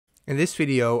In this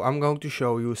video, I'm going to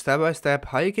show you step by step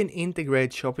how you can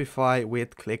integrate Shopify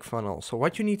with Clickfunnels. So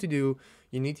what you need to do,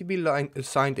 you need to be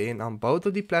signed in on both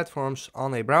of the platforms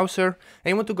on a browser,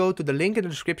 and you want to go to the link in the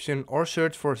description or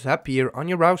search for Zapier on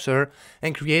your browser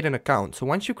and create an account. So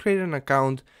once you create an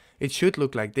account, it should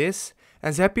look like this.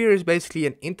 And Zapier is basically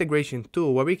an integration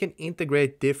tool where we can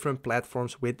integrate different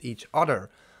platforms with each other.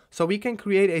 So we can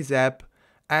create a Zap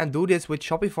and do this with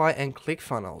Shopify and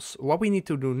Clickfunnels. What we need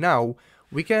to do now,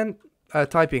 we can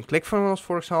type in Clickfunnels,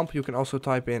 for example. You can also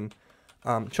type in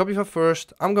Shopify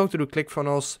first. I'm going to do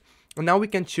Clickfunnels. And now we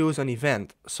can choose an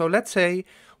event. So let's say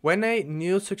when a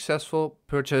new successful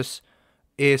purchase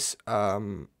is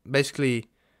basically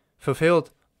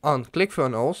fulfilled on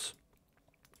Clickfunnels,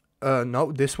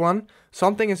 no, this one,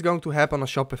 something is going to happen on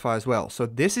Shopify as well. So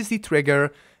this is the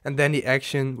trigger, and then the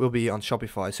action will be on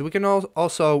Shopify. So we can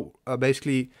also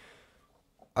basically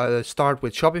start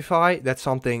with Shopify. That's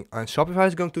something on Shopify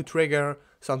is going to trigger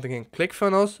something in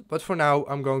Clickfunnels. But for now,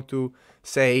 I'm going to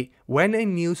say when a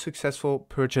new successful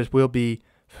purchase will be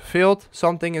fulfilled,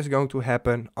 something is going to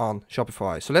happen on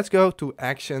Shopify. So let's go to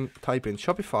action, type in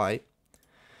Shopify.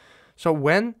 So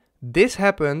when this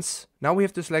happens, now we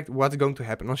have to select what's going to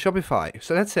happen on Shopify.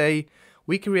 So let's say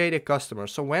we create a customer.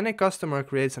 So when a customer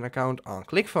creates an account on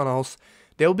Clickfunnels,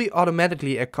 they'll be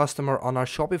automatically a customer on our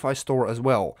Shopify store as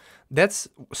well. That's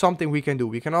something we can do.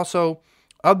 We can also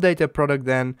update the product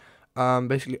then,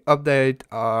 basically update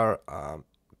our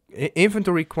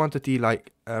inventory quantity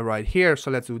like right here.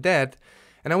 So let's do that.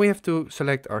 And then we have to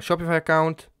select our Shopify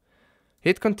account,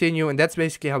 hit continue, and that's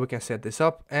basically how we can set this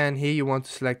up. And here you want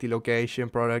to select the location,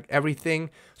 product, everything.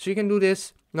 So you can do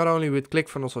this not only with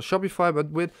Clickfunnels or Shopify, but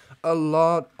with a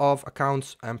lot of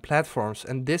accounts and platforms.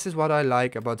 And this is what I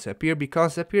like about Zapier,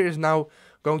 because Zapier is now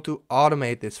going to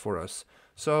automate this for us.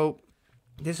 So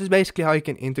this is basically how you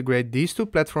can integrate these two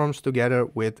platforms together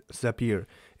with Zapier.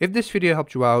 If this video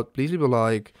helped you out, please leave a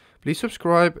like, please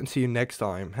subscribe, and see you next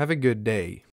time. Have a good day.